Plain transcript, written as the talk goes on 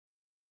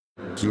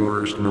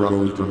Zursten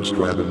Rosen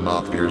Straben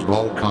Notgears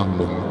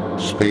Volkanum,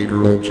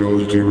 Spader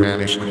Ochos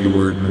Diranish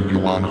Keward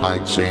Yuan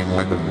Hyde Same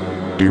Weapon,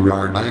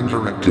 Dirar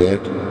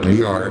Directed,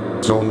 DR,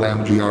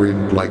 Solam GR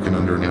in Bliken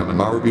under Naman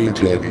RB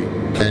Teddy,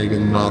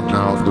 Pagan knocked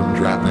out them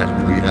Drap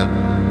at Vita,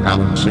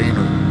 Alan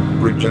Saner,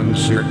 Bridgen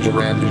Search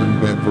Random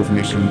Bedford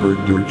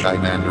Nissenberg Dur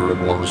Chinander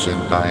of Los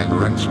and Diana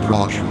Rens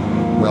Prosh,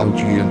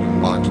 Welgi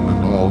and Martin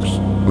and Alls,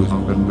 with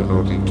Open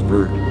Benoting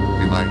Bird,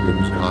 United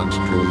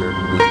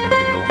Construyer,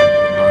 with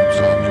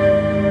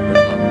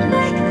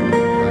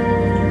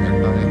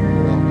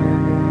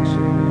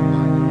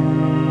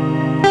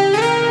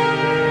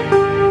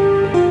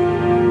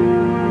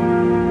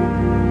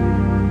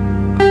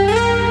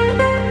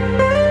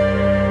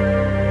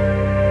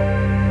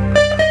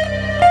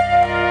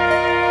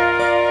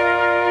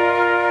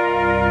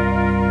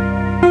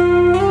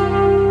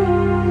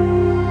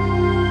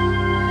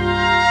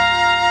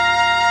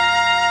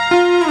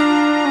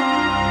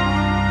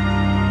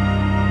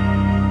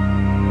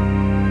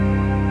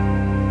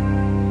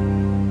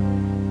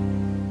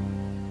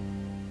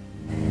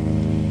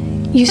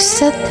You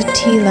set the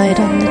tea light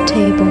on the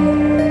table.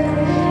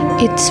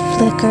 Its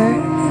flicker,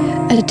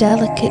 a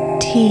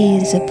delicate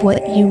tease of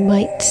what you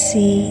might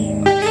see.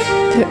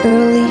 The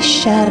early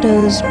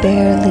shadows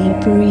barely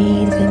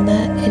breathe in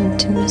that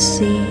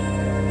intimacy.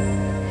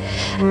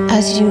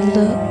 As you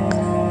look,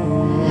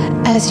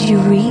 as you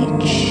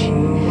reach,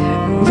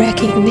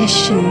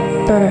 recognition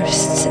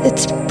bursts,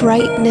 its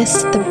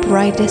brightness the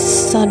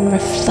brightest sun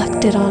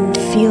reflected on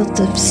fields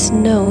of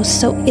snow,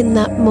 so in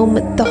that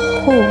moment the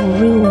whole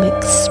room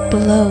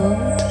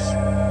explodes.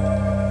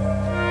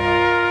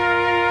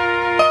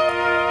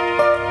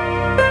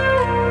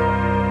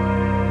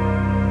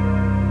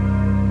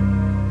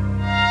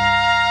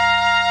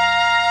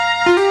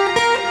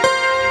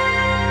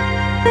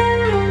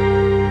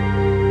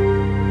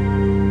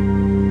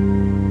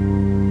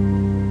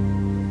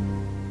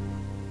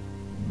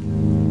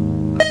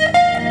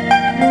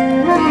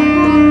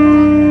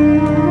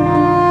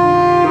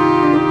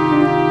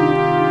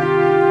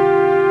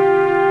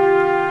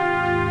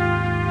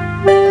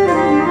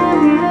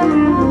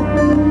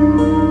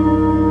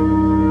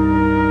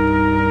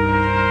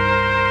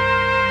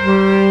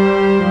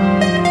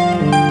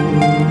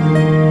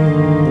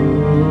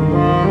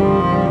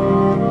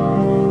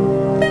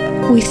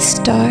 We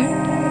start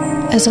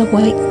as a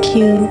white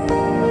cube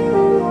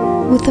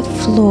with a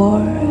floor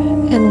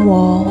and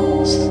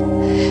walls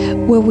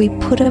where we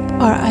put up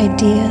our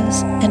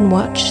ideas and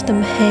watch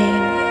them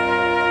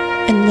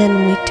hang, and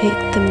then we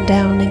take them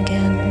down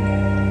again.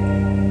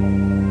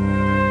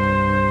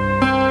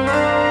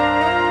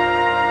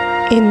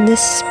 In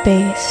this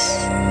space,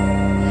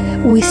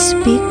 we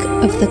speak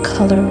of the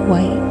color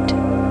white,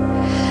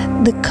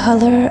 the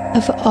color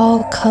of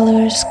all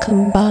colors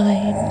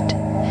combined,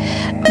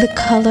 the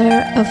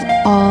color of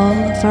all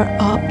of our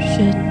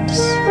options,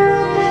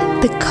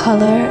 the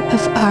color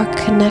of our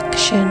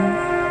connection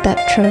that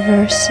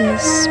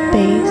traverses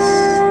space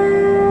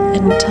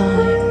and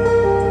time.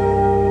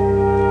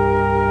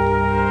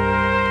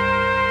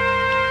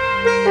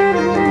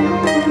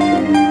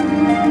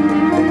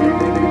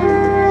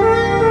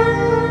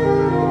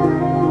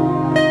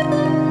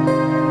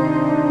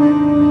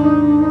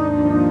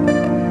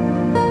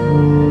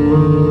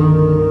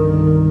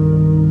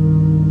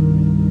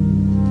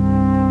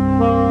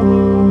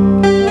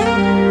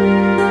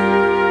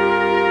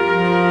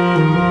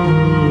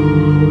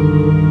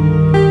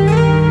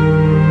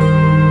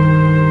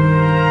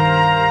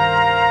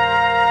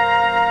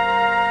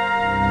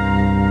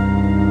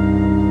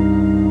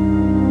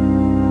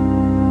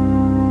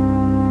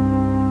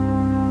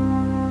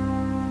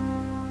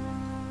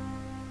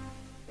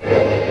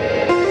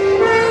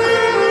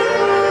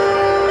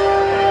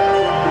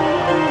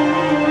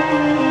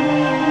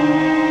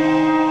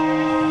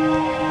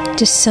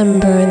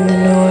 December in the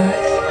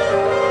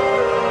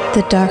north,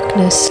 the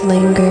darkness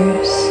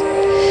lingers,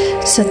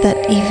 so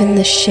that even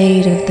the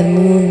shade of the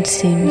moon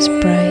seems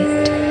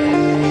bright.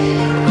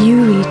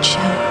 You reach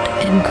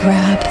out and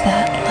grab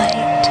that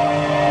light,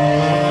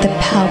 the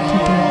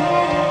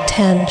palpable,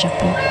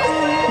 tangible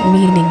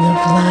meaning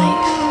of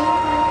life.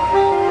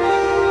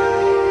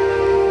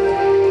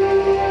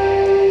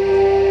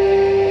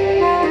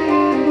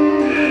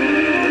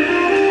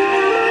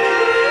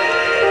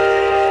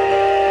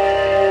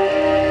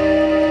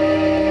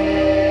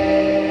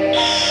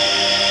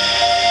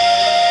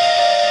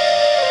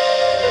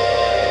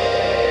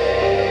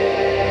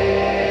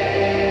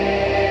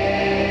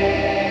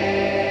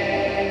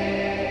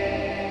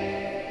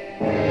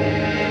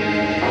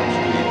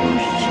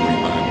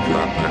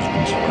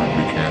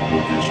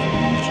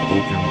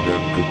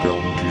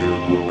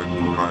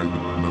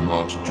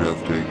 Jeff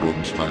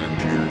Tagelstein,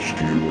 Gears,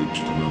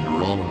 Stewigston, and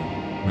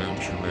Rollin,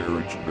 Mansion,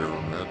 Marriage,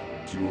 Baronet,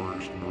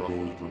 Zurst, and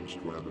Rose, and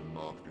Strabin,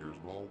 Not Ears,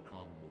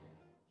 Volcom.